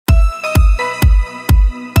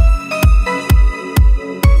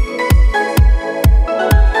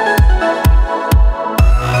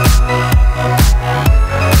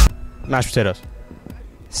Mashed potatoes.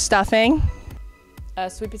 Stuffing.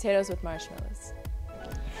 Sweet potatoes with marshmallows.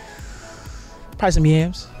 Probably some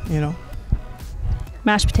yams, you know.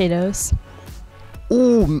 Mashed potatoes.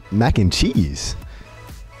 Ooh, mac and cheese.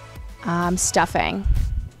 Stuffing.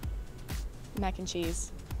 Mac and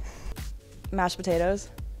cheese. Mashed potatoes.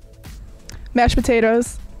 Mashed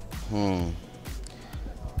potatoes. I'm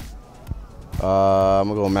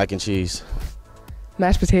gonna go mac and cheese.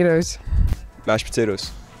 Mashed potatoes. Mashed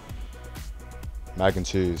potatoes. Mac and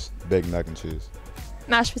cheese. Big mac and cheese.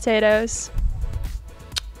 Mashed potatoes.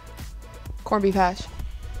 Corned beef hash.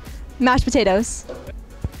 Mashed potatoes.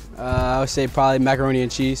 I would say probably macaroni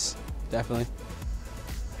and cheese. Definitely.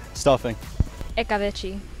 Stuffing.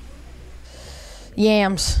 Ekavechi.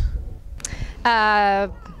 Yams.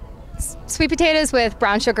 Sweet potatoes with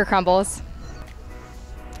brown sugar crumbles.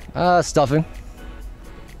 Stuffing.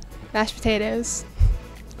 Mashed potatoes.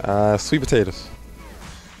 Sweet potatoes.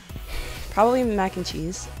 Probably mac and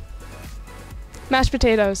cheese. Mashed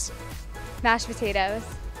potatoes. Mashed potatoes.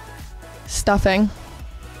 Stuffing.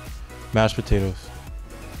 Mashed potatoes.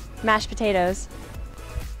 Mashed potatoes.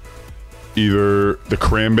 Either the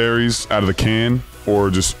cranberries out of the can or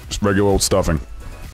just regular old stuffing.